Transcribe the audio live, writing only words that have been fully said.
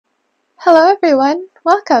Hello everyone,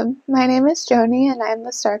 welcome. My name is Joni and I'm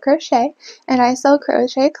the Star Crochet, and I sell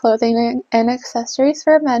crochet clothing and accessories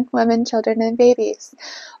for men, women, children, and babies.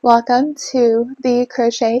 Welcome to the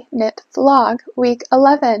Crochet Knit Vlog, week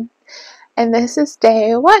 11, and this is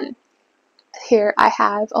day 1. Here I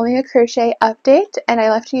have only a crochet update, and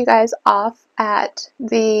I left you guys off at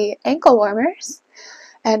the ankle warmers,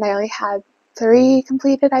 and I only had 3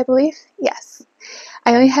 completed, I believe. Yes.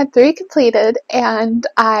 I only had 3 completed, and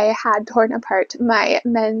I had torn apart my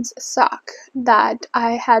men's sock that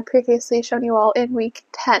I had previously shown you all in week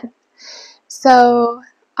 10. So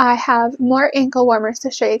I have more ankle warmers to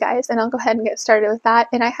show you guys, and I'll go ahead and get started with that,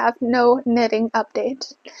 and I have no knitting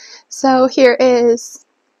update. So here is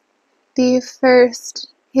the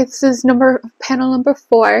first, this is panel number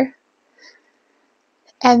 4,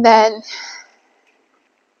 and then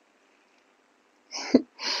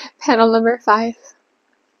panel number 5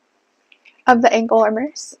 of the ankle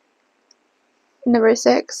warmers, number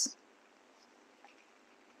 6,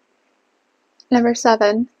 number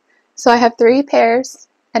 7. So I have 3 pairs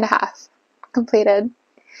and a half completed,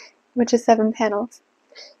 which is 7 panels.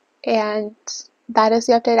 And that is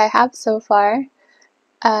the update I have so far.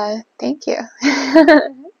 Thank you.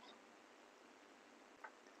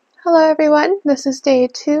 Hello everyone, this is day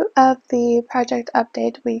 2 of the project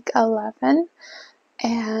update week 11.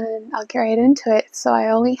 And I'll get right into it. So I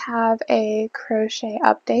only have a crochet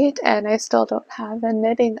update, and I still don't have a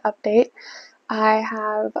knitting update. I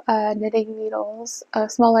have knitting needles, a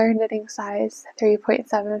smaller knitting size,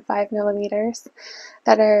 3.75 millimeters,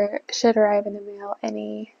 that should arrive in the mail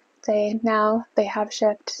any day now. They have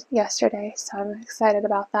shipped yesterday, so I'm excited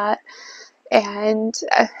about that. And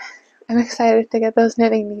I'm excited to get those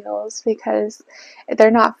knitting needles because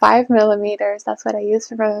they're not 5 millimeters. That's what I use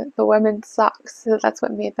for the women's socks, so that's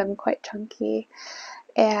what made them quite chunky.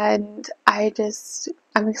 And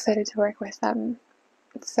I'm excited to work with them.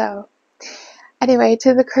 So anyway,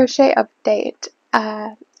 to the crochet update,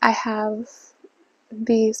 I have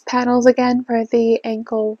these panels again for the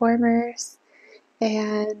ankle warmers,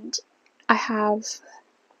 and I have, let's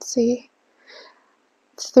see,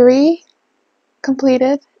 3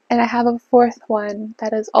 completed, and I have a 4th one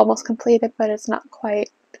that is almost completed, but it's not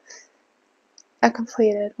quite a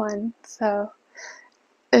completed one, so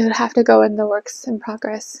it would have to go in the works in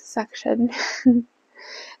progress section.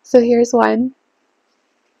 So here's one.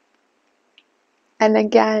 And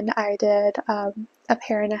again, I did a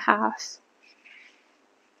pair and a half,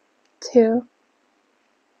 2.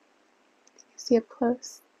 See up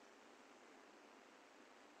close.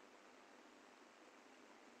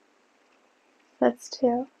 That's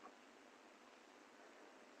 2.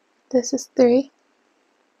 This is 3.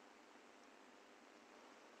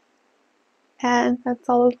 And that's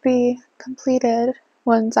all of the completed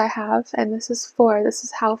ones I have. And this is 4. This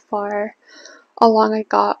is how far along I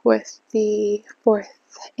got with the 4th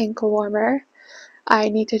ankle warmer. I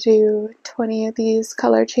need to do 20 of these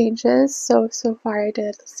color changes. So far I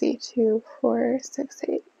did, let's see, 2, 4, 6,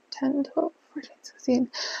 8, 10, 12, 14, 16.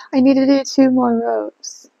 I need to do 2 more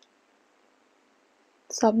rows.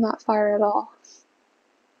 So I'm not far at all.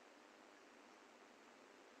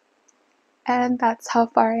 And that's how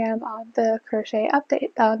far I am on the crochet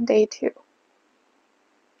update on day 2.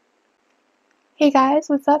 Hey guys,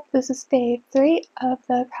 what's up? This is day 3 of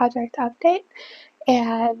the project update,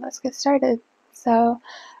 and let's get started. So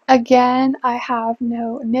again, I have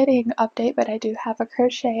no knitting update, but I do have a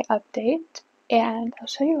crochet update, and I'll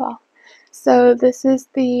show you all. So this is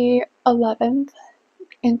the 11th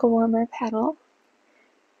ankle warmer panel,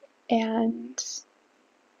 and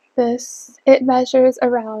it measures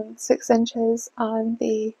around 6 inches on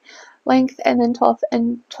the length and then 12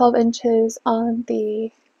 inches on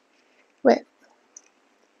the width.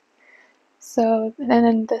 So, and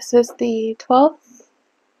then this is the 12th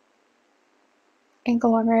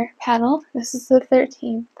ankle warmer panel. This is the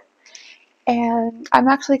 13th. And I'm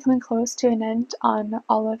actually coming close to an end on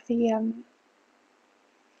all of the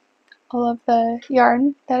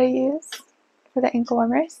yarn that I use for the ankle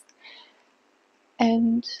warmers.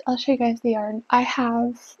 And I'll show you guys the yarn. I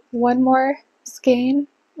have one more skein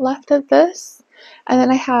left of this, and then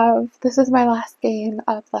this is my last skein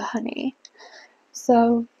of the honey.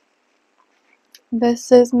 So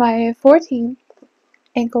this is my 14th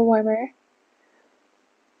ankle warmer,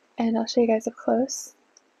 and I'll show you guys up close.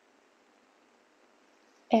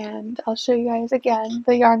 And I'll show you guys again,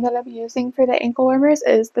 the yarn that I'm using for the ankle warmers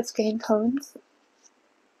is the skein tones.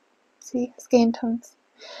 See, skein tones.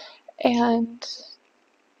 And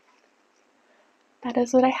that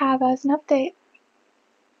is what I have as an update.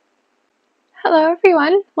 Hello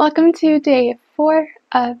everyone, welcome to day 4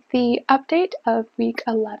 of the update of week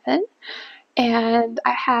 11, and I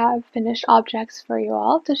have finished objects for you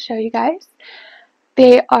all to show you guys.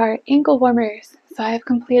 They are ankle warmers, so I have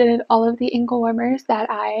completed all of the ankle warmers that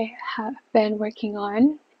I have been working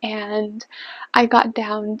on, and I got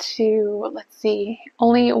down to, let's see,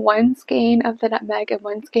 only 1 skein of the nutmeg and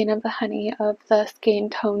 1 skein of the honey of the Skein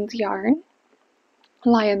Tones yarn,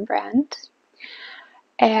 Lion brand.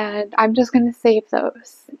 And I'm just going to save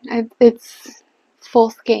those. It's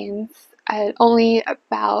full skeins, only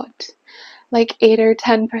about like 8 or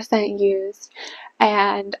 10% used,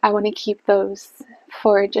 and I want to keep those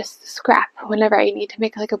for just scrap whenever I need to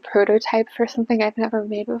make like a prototype for something I've never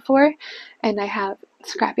made before and I have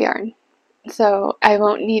scrap yarn. So I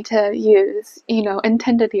won't need to use,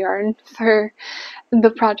 intended yarn for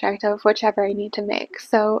the project of whichever I need to make.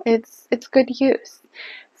 So it's good use.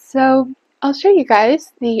 So I'll show you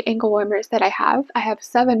guys the ankle warmers that I have. I have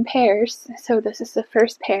 7 pairs, so this is the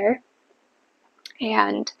first pair.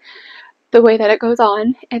 And the way that it goes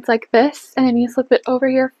on, it's like this, and then you slip it over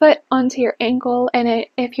your foot onto your ankle, and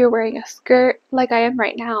if you're wearing a skirt like I am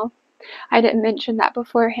right now, I didn't mention that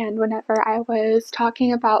beforehand whenever I was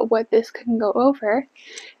talking about what this can go over,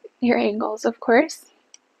 your ankles of course,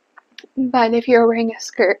 but if you're wearing a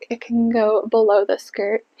skirt, it can go below the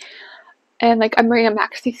skirt. And like I'm wearing a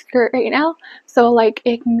maxi skirt right now, so like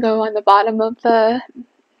it can go on the bottom of the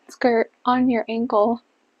skirt on your ankle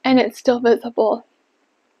and it's still visible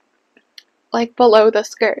like below the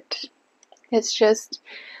skirt. It's just,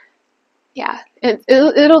 yeah,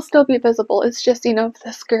 it'll still be visible. It's just, if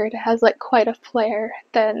the skirt has like quite a flare,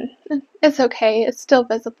 then it's okay, it's still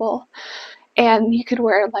visible. And you could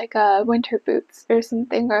wear like winter boots or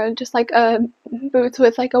something, or just like boots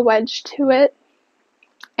with like a wedge to it.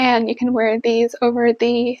 And you can wear these over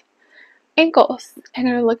the ankles and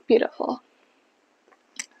it'll look beautiful.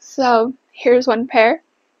 So here's 1 pair.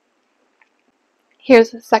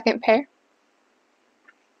 Here's the 2nd pair.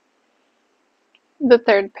 The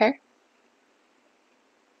 3rd pair.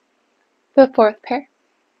 The 4th pair.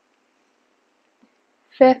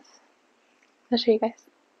 5th. I'll show you guys.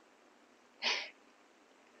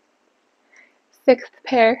 6th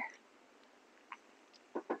pair.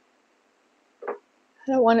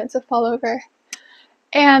 I don't want it to fall over.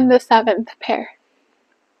 And the 7th pair.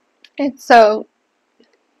 And so,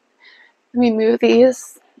 let me move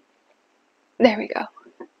these. There we go.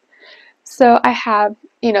 So I have,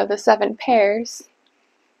 the 7 pairs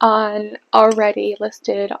already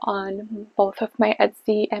listed on both of my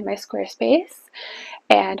Etsy and my Squarespace.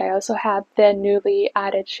 And I also have the newly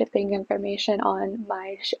added shipping information on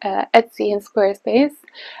my Etsy and Squarespace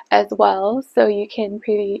as well, so you can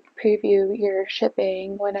preview your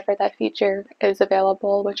shipping whenever that feature is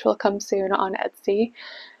available, which will come soon on Etsy.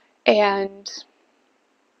 And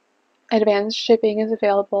advanced shipping is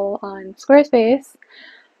available on Squarespace.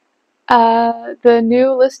 The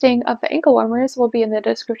new listing of the ankle warmers will be in the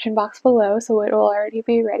description box below, so it will already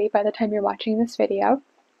be ready by the time you're watching this video.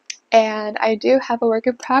 And I do have a work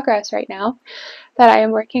in progress right now that I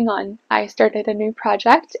am working on. I started a new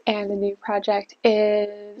project, and the new project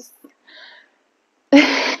is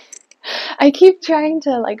I keep trying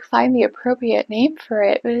to like find the appropriate name for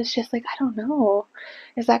it, but it's just like, I don't know.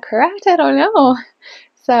 Is that correct? I don't know.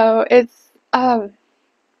 So it's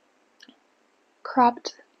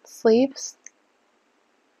cropped sleeves.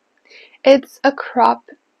 It's a crop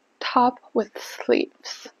top with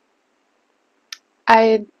sleeves.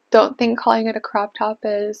 I don't think calling it a crop top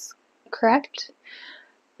is correct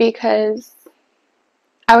because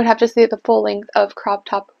I would have to say the full length of crop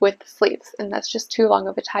top with sleeves, and that's just too long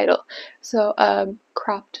of a title. So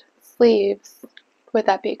cropped sleeves, would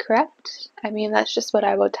that be correct? I mean, that's just what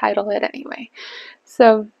I would title it anyway.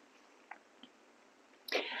 So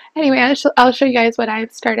anyway, I'll show you guys what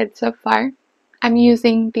I've started so far. I'm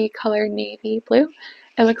using the color navy blue.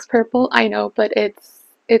 It looks purple, I know, but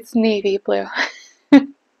it's navy blue.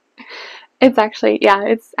 It's actually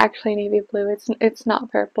navy blue. It's not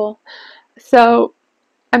purple. So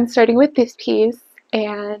I'm starting with this piece,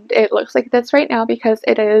 and it looks like this right now because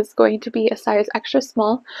it is going to be a size extra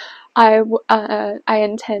small. I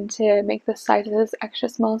intend to make the sizes extra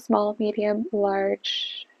small, small, medium,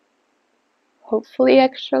 large, hopefully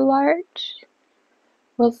extra large.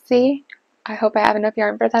 We'll see. I hope I have enough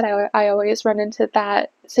yarn for that. I always run into that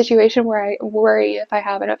situation where I worry if I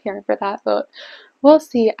have enough yarn for that, but we'll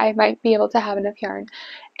see. I might be able to have enough yarn.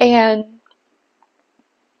 And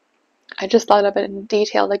I just thought of it in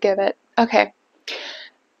detail to give it. Okay.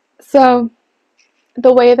 So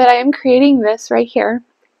the way that I am creating this right here,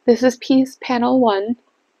 this is piece panel 1,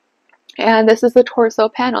 and this is the torso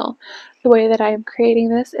panel. the way that I am creating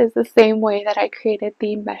this is the same way that I created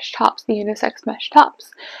the mesh tops, the unisex mesh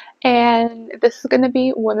tops. And this is going to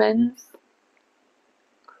be women's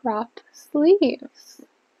cropped sleeves.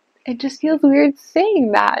 It just feels weird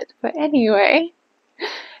saying that, but anyway,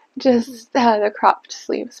 just the cropped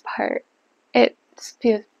sleeves part. It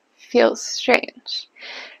feels strange.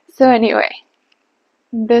 So anyway,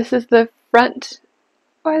 this is the front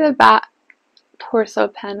or the back torso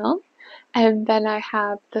panel, and then I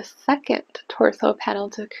have the second torso panel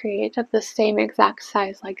to create of the same exact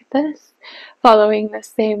size like this, following the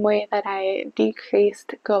same way that I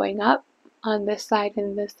decreased going up on this side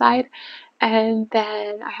and this side. And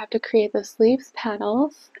then I have to create the sleeves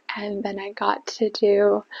panels, and then I got to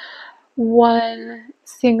do one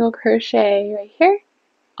single crochet right here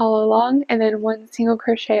all along, and then one single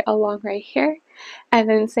crochet along right here, and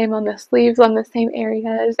then same on the sleeves on the same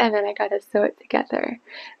areas, and then I gotta sew it together.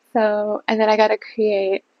 So, and then I gotta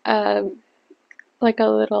create like a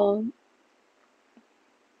little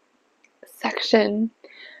section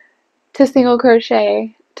to single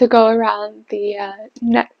crochet to go around the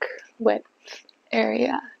neck width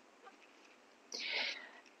area.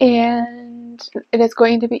 And it is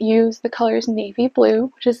going to use the colors navy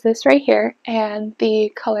blue, which is this right here, and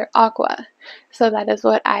the color aqua. So that is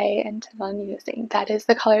what I intend on using. That is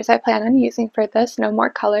the colors I plan on using for this. No more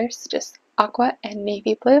colors, just aqua and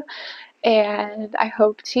navy blue. And I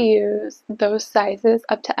hope to use those sizes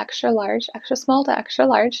up to extra large, extra small to extra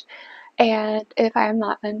large. And if I'm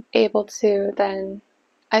not able to, then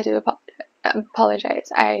I do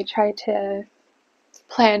apologize. I try to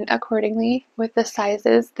plan accordingly with the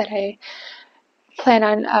sizes that I plan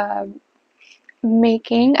on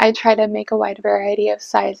making. I try to make a wide variety of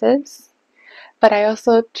sizes, but I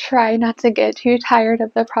also try not to get too tired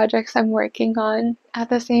of the projects I'm working on at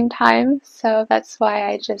the same time, so that's why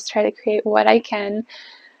I just try to create what I can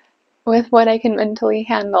with what I can mentally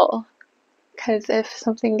handle, because if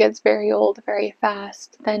something gets very old very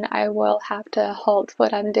fast, then I will have to halt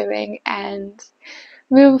what I'm doing and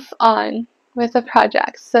move on with the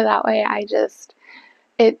projects, so that way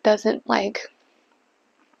it doesn't because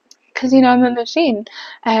I'm a machine,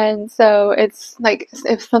 and so it's like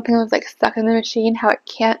if something was stuck in the machine, how it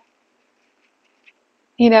can't,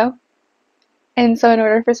 and so in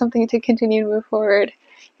order for something to continue to move forward,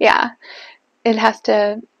 yeah, it has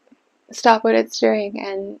to stop what it's doing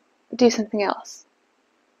and do something else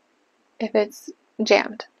if it's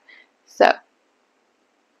jammed. So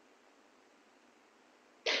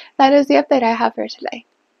that is the update I have for today.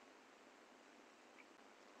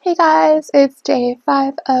 Hey guys, it's day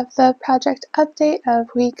 5 of the project update of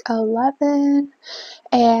week 11,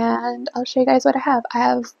 and I'll show you guys what I have. I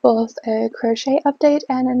have both a crochet update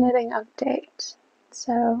and a knitting update.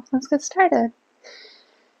 So let's get started.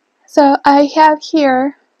 So I have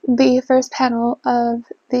here the first panel of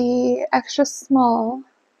the extra small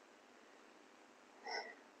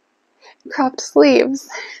cropped sleeves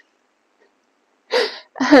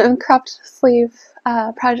cropped sleeve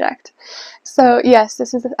project. So yes,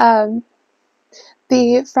 this is the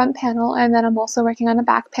front panel, and then I'm also working on a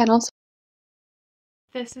back panel. So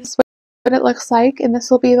this is what it looks like, and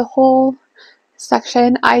this will be the whole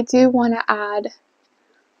section. I do want to add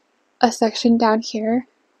a section down here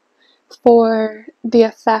for the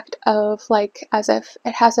effect of as if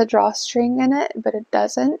it has a drawstring in it, but it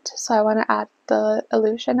doesn't. So I want to add the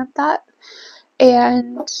illusion of that.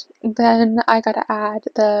 And then I gotta add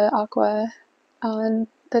the aqua on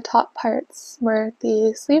the top parts where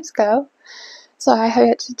the sleeves go. So I have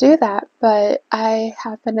yet to do that, but I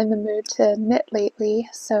have been in the mood to knit lately,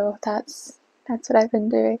 so that's what I've been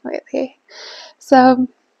doing lately. So,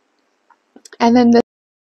 and then this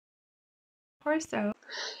torso,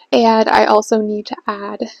 and I also need to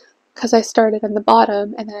add, because I started in the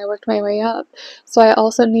bottom and then I worked my way up, so I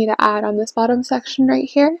also need to add on this bottom section right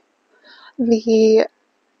here the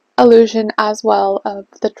illusion as well of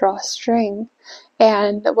the drawstring.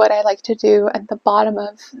 And what I like to do at the bottom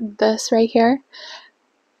of this right here,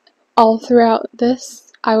 all throughout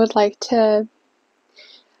this, I would like to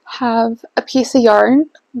have a piece of yarn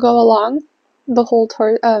go along the whole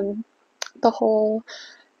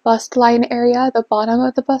bust line area, the bottom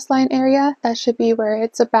of the bust line area. That should be where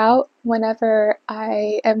it's about whenever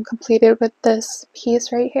I am completed with this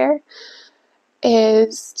piece right here,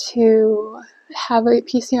 is to have a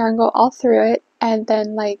piece of yarn go all through it, and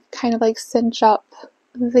then kind of cinch up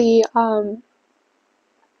the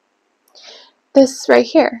this right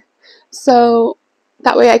here, so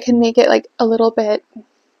that way I can make it a little bit,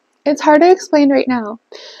 it's hard to explain right now,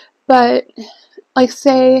 but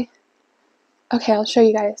say, okay, I'll show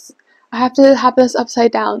you guys. I have to have this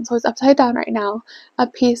upside down, so it's upside down right now. A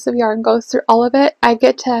piece of yarn goes through all of it. I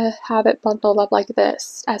get to have it bundled up like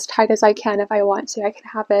this, as tight as I can if I want to. I can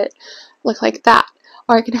have it look like that,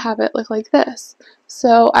 or I can have it look like this.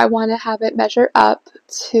 So I want to have it measure up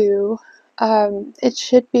to, it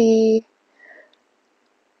should be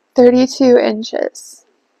 32 inches.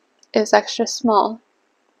 Is extra small,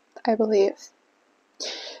 I believe.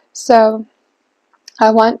 So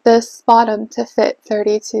I want this bottom to fit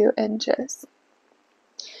 32 inches.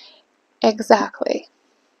 Exactly.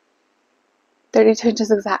 32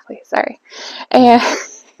 inches exactly, sorry. And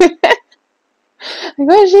like,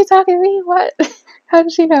 what is she talking to me? What? How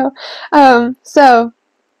did she know? And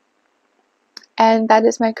that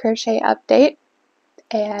is my crochet update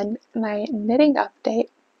and my knitting update.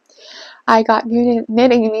 I got new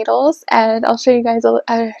knitting needles, and I'll share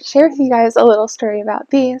with you guys a little story about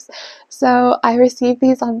these. So I received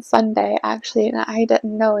these on Sunday, actually, and I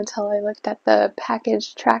didn't know until I looked at the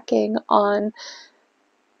package tracking on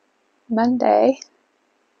Monday.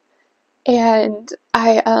 And so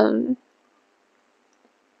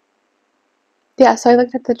I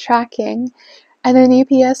looked at the tracking, and then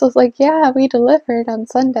UPS was like, yeah, we delivered on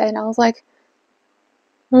Sunday, and I was like,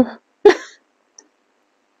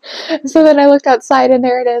 so then I looked outside, and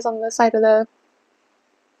there it is on the side of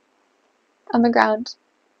on the ground.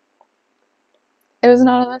 It was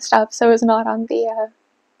not on the steps, so it was not on the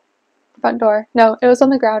front door. No, it was on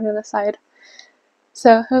the ground on the side.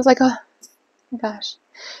 So I was like, oh my gosh.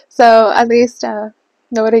 So at least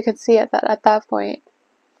nobody could see it at that point.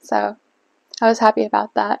 So I was happy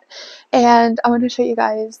about that. And I want to show you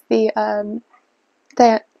guys the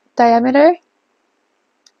diameter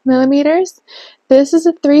millimeters. This is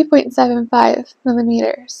a 3.75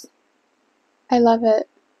 millimeters. I love it.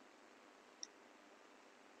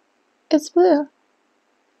 It's blue.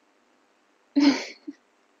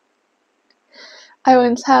 I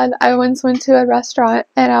once went to a restaurant,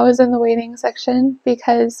 and I was in the waiting section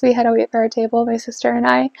because we had to wait for our table, my sister and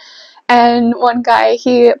I. And one guy,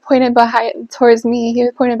 he pointed towards me. He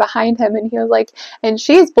was pointed behind him, and he was like, "And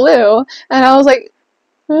she's blue." And I was like,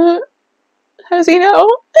 how does he know?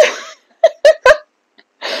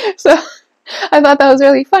 So I thought that was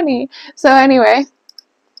really funny. So anyway,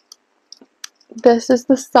 this is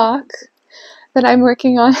the sock that I'm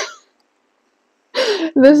working on.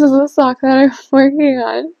 This is the sock that I'm working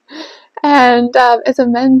on. And it's a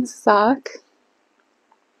men's sock.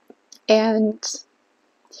 And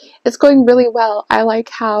it's going really well. I like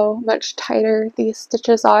how much tighter these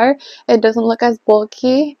stitches are. It doesn't look as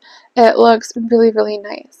bulky. It looks really, really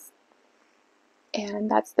nice.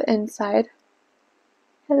 And that's the inside.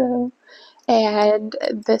 Hello. And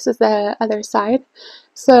this is the other side.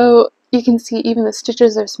 So you can see even the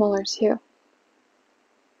stitches are smaller too.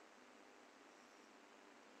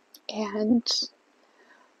 And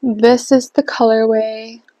this is the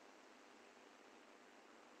colorway.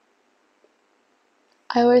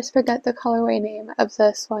 I always forget the colorway name of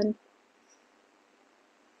this one.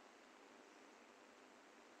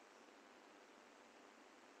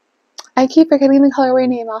 I keep forgetting the colorway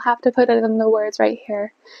name. I'll have to put it in the words right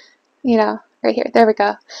here. You know, right here. There we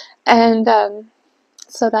go. And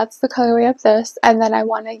so that's the colorway of this. And then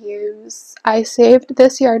I saved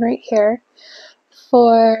this yarn right here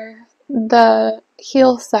for the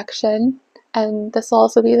heel section. And this will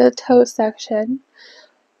also be the toe section.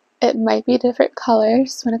 It might be different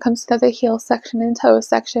colors when it comes to the heel section and toe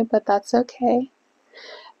section, but that's okay.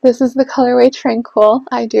 This is the colorway Tranquil.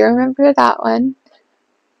 I do remember that one.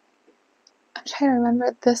 I'm trying to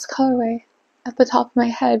remember this colorway at the top of my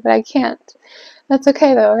head, but I can't. That's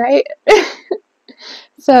okay though, right?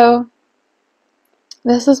 So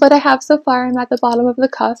this is what I have so far. I'm at the bottom of the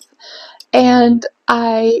cuff, and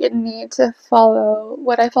I need to follow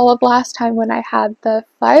what I followed last time when I had the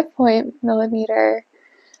 5 millimeter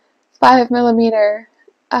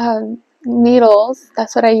needles.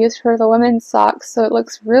 That's what I used for the women's socks, so it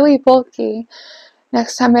looks really bulky.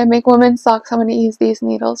 Next time I make women's socks, I'm going to use these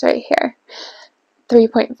needles right here,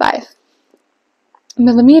 3.5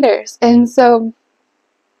 millimeters. And so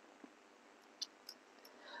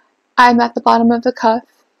I'm at the bottom of the cuff,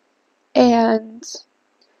 and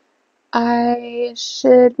I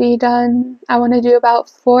should be done. I want to do about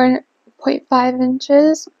 4.5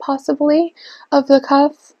 inches possibly of the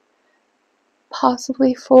cuff,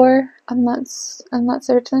 possibly 4. I'm not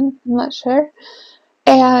certain. I'm not sure.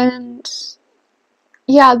 And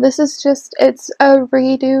yeah, this is it's a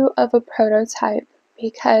redo of a prototype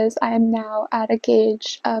because I am now at a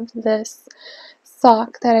gauge of this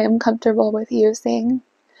sock that I am comfortable with using.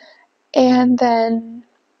 And then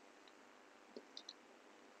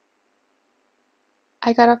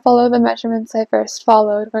I gotta follow the measurements I first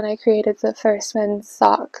followed when I created the first men's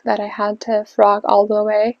sock that I had to frog all the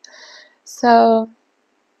way. So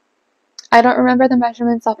I don't remember the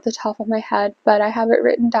measurements off the top of my head, but I have it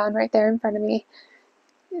written down right there in front of me.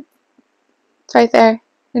 It's right there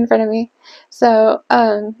in front of me. So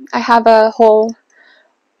I have a whole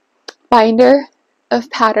binder of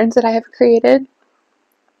patterns that I have created,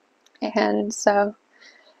 and so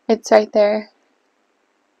it's right there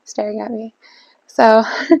staring at me. So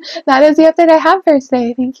that is the update I have for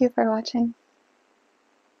today. Thank you for watching.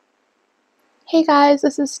 Hey guys,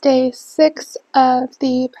 this is day 6 of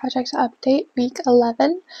the project update, week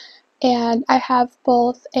 11, and I have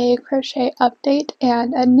both a crochet update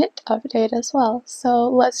and a knit update as well. So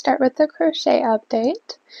let's start with the crochet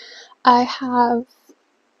update. I have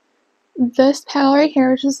this panel right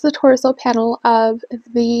here, which is the torso panel of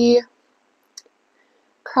the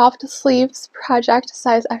cropped sleeves project,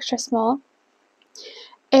 size extra small.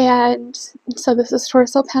 And so this is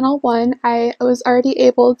torso panel 1. I was already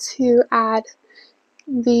able to add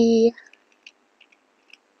the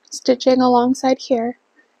stitching alongside here,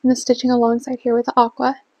 and the stitching alongside here with the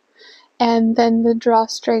aqua, and then the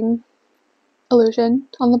drawstring illusion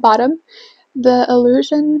on the bottom. The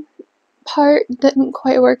illusion part didn't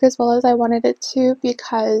quite work as well as I wanted it to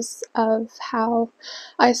because of how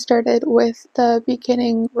I started with the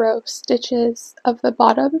beginning row stitches of the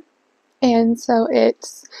bottom, and so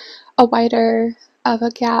it's a wider of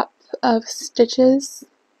a gap of stitches,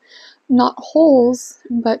 not holes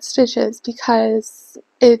but stitches, because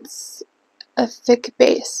it's a thick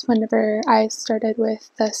base whenever I started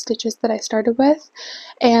with the stitches that I started with,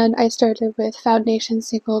 and I started with foundation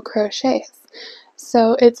single crochets.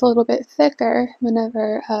 So it's a little bit thicker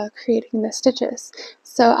whenever creating the stitches.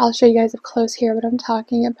 So I'll show you guys up close here what I'm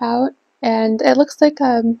talking about, and it looks like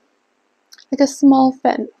a small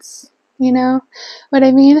fence, you know what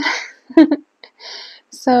I mean?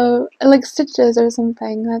 So like stitches or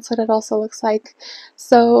something, that's what it also looks like.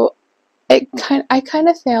 So I kind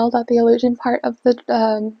of failed at the illusion part of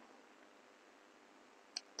the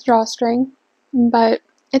drawstring, but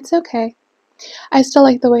it's okay. I still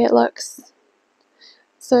like the way it looks.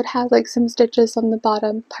 So it has like some stitches on the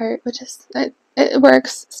bottom part, which is, it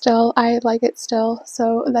works still. I like it still,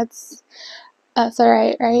 so that's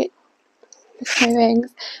alright, right? It's my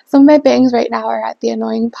bangs. Some of my bangs right now are at the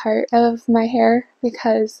annoying part of my hair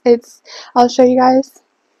because I'll show you guys,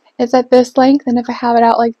 it's at this length, and if I have it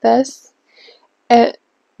out like this, it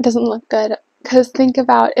doesn't look good. Because think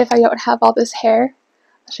about if I don't have all this hair.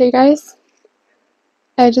 I'll show you guys.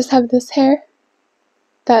 I just have this hair.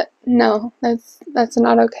 No, that's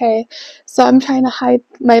not okay. So I'm trying to hide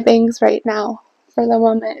my bangs right now for the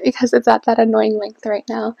moment because it's at that annoying length right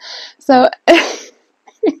now. So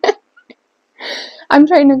I'm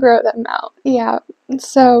trying to grow them out. Yeah.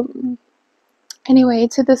 So anyway,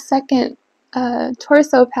 to the second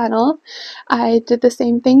torso panel, I did the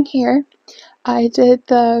same thing here. I did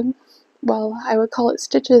the, well, I would call it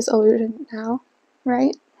stitches illusion now,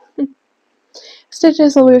 right?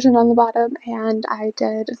 Stitches illusion on the bottom, and I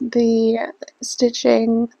did the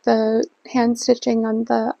stitching, the hand stitching on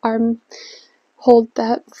the arm hold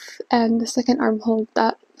depth and the second arm hold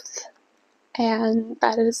depth, and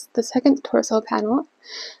that is the second torso panel.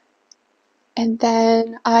 And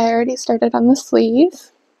then I already started on the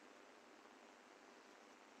sleeve.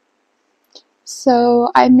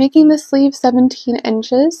 So I'm making the sleeve 17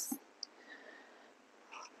 inches.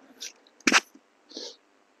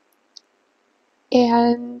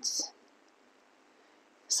 And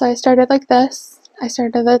so I started like this. I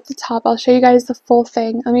started at the top. I'll show you guys the full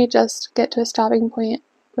thing. Let me just get to a stopping point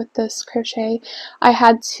with this crochet. I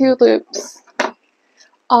had 2 loops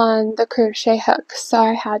on the crochet hook, so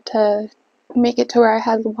I had to make it to where I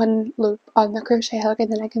had 1 loop on the crochet hook,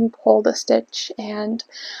 and then I can pull the stitch and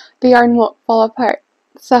the yarn won't fall apart.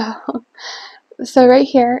 So right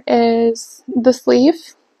here is the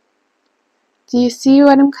sleeve. Do you see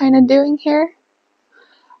what I'm kind of doing here?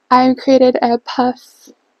 I created a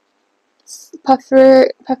puffy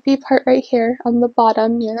part right here on the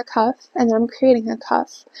bottom near the cuff, and then I'm creating a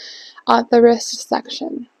cuff at the wrist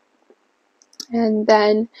section. And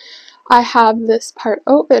then I have this part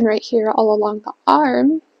open right here all along the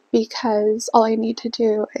arm because all I need to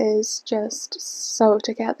do is just sew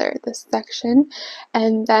together this section,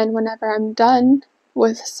 and then whenever I'm done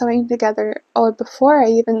with sewing together, or before I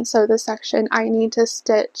even sew the section, I need to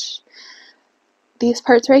stitch these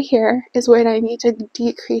parts right here is what I need to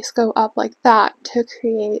decrease, go up like that to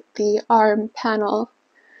create the arm panel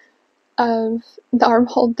of the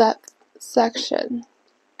armhole depth section.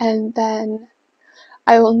 And then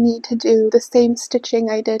I will need to do the same stitching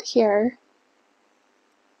I did here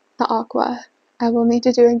the aqua. I will need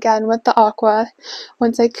to do again with the aqua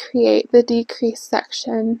once I create the decrease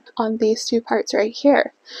section on these two parts right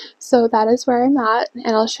here. So that is where I'm at,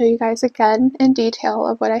 and I'll show you guys again in detail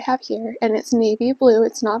of what I have here. And it's navy blue,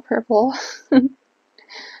 it's not purple.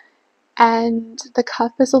 And the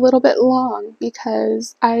cuff is a little bit long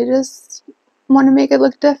because I just want to make it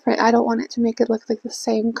look different. I don't want it to make it look like the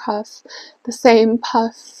same cuff, the same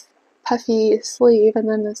puffy sleeve, and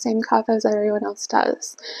then the same cuff as everyone else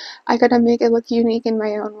does. I gotta make it look unique in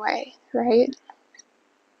my own way, right?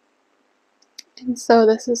 And so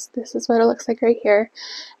this is what it looks like right here.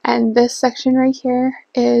 And this section right here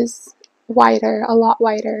is wider, a lot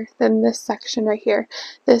wider than this section right here.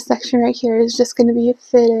 This section right here is just going to be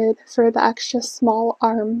fitted for the extra small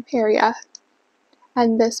arm area.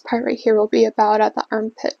 And this part right here will be about at the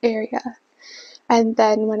armpit area. And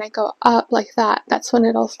then when I go up like that, that's when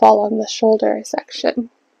it'll fall on the shoulder section.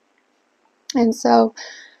 And so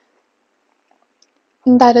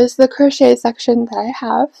that is the crochet section that I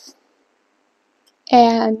have.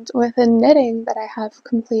 And with the knitting that I have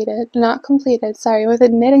completed, with the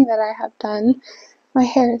knitting that I have done, my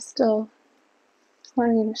hair is still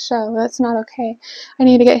wanting to show. That's not okay. I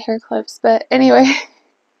need to get hair clips, but anyway.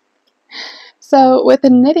 So with the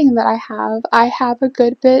knitting that I have a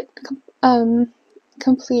good bit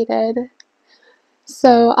completed.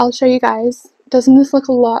 So I'll show you guys. Doesn't this look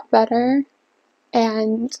a lot better?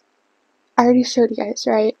 And I already showed you guys,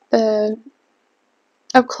 right? The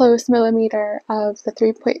up close millimeter of the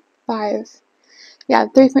 3.5. Yeah,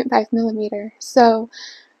 3.5 millimeter. So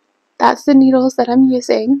that's the needles that I'm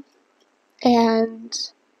using. And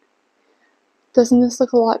doesn't this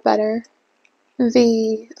look a lot better?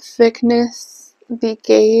 The thickness, the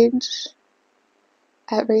gauge,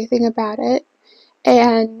 everything about it.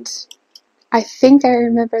 And I think I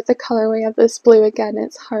remember the colorway of this blue again.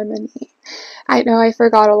 It's Harmony. I know I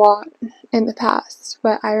forgot a lot in the past,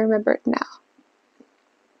 but I remember it now.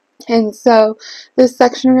 And so this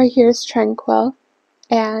section right here is Tranquil,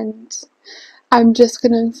 and I'm just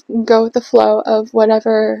gonna go with the flow of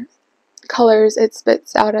whatever colors it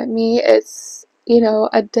spits out at me. It's, you know,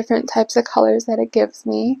 a different types of colors that it gives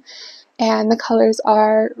me, and the colors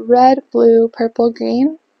are red, blue, purple,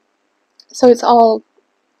 green. So it's all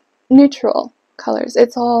neutral colors.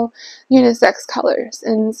 It's all unisex colors,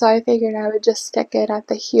 and so I figured I would just stick it at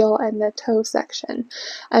the heel and the toe section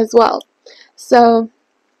as well. So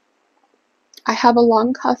I have a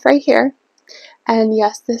long cuff right here, and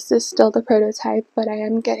yes, this is still the prototype, but I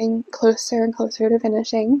am getting closer and closer to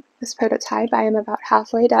finishing this prototype. I am about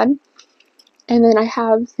halfway done. And then I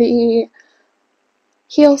have the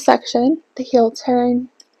heel section, the heel turn,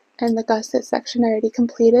 and the gusset section already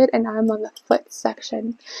completed, and I'm on the foot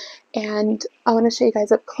section. And I want to show you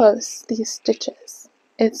guys up close these stitches.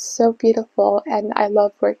 It's so beautiful, and I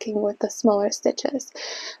love working with the smaller stitches.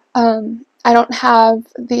 I don't have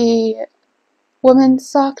the women's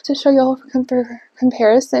sock to show you all for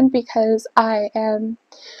comparison because I am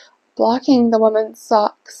blocking the women's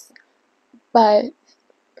socks, but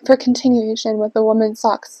for continuation with the women's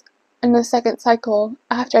socks in the second cycle,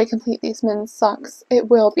 after I complete these men's socks, it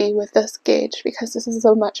will be with this gauge because this is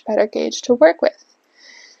a much better gauge to work with.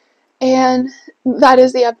 And that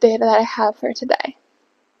is the update that I have for today.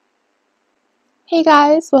 Hey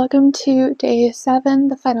guys, welcome to day 7,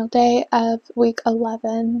 the final day of week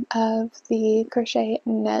 11 of the Crochet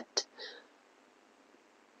Knit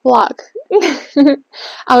vlog.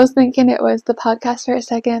 I was thinking it was the podcast for a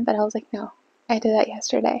second, but I was like, no, I did that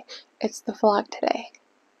yesterday. It's the vlog today.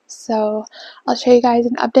 So I'll show you guys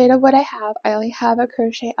an update of what I have. I only have a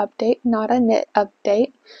crochet update, not a knit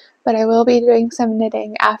update, but I will be doing some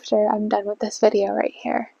knitting after I'm done with this video right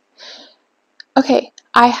here. Okay,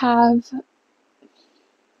 I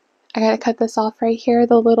gotta cut this off right here,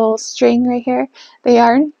 the little string right here, the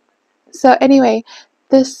yarn. So anyway,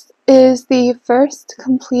 this is the first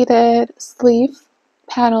completed sleeve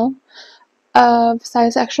panel of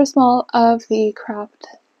size extra small of the cropped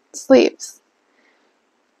sleeves.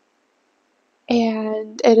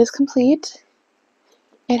 And it is complete.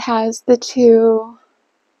 It has the two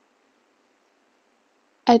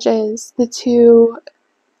edges, the two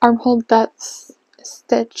armhole depths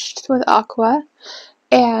stitched with aqua.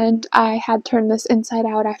 And I had turned this inside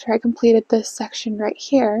out after I completed this section right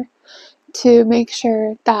here to make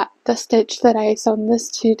sure that the stitch that I sewn this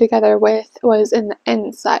two together with was in the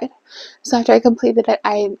inside. So after I completed it,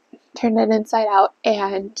 I turned it inside out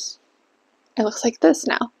and it looks like this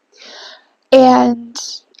now. And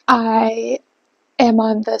I am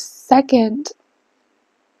on the second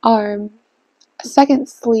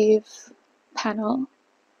sleeve panel,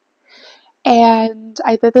 and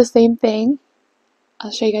I did the same thing.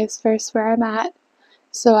 I'll show you guys first where I'm at.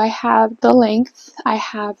 So I have the length, I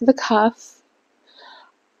have the cuff,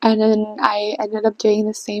 and then I ended up doing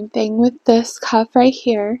the same thing with this cuff right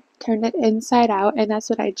here, turned it inside out, and that's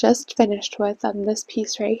what I just finished with on this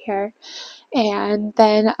piece right here. And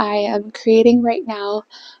then I am creating right now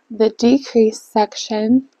the decrease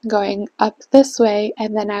section going up this way,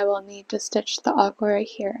 and then I will need to stitch the aqua right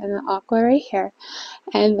here and the aqua right here,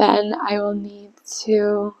 and then I will need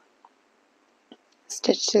to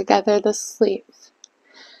stitch together the sleeve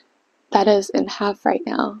that is in half right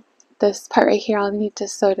now. This part right here I'll need to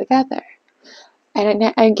sew together, and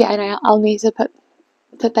again I'll need to put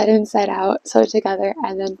that inside out, sew it together,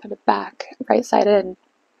 and then put it back right side in.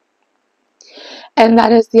 And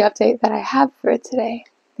that is the update that I have for today.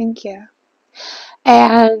 Thank you.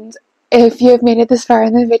 And if you have made it this far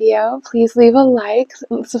in the video, please leave a like,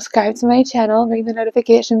 subscribe to my channel, ring the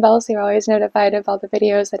notification bell so you're always notified of all the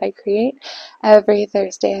videos that I create every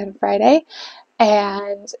Thursday and Friday.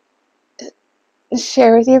 And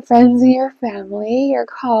share with your friends and your family, your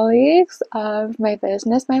colleagues of my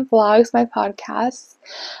business, my vlogs, my podcasts,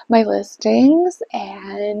 my listings,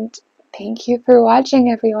 and thank you for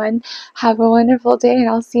watching, everyone. Have a wonderful day, and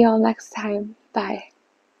I'll see you all next time. Bye.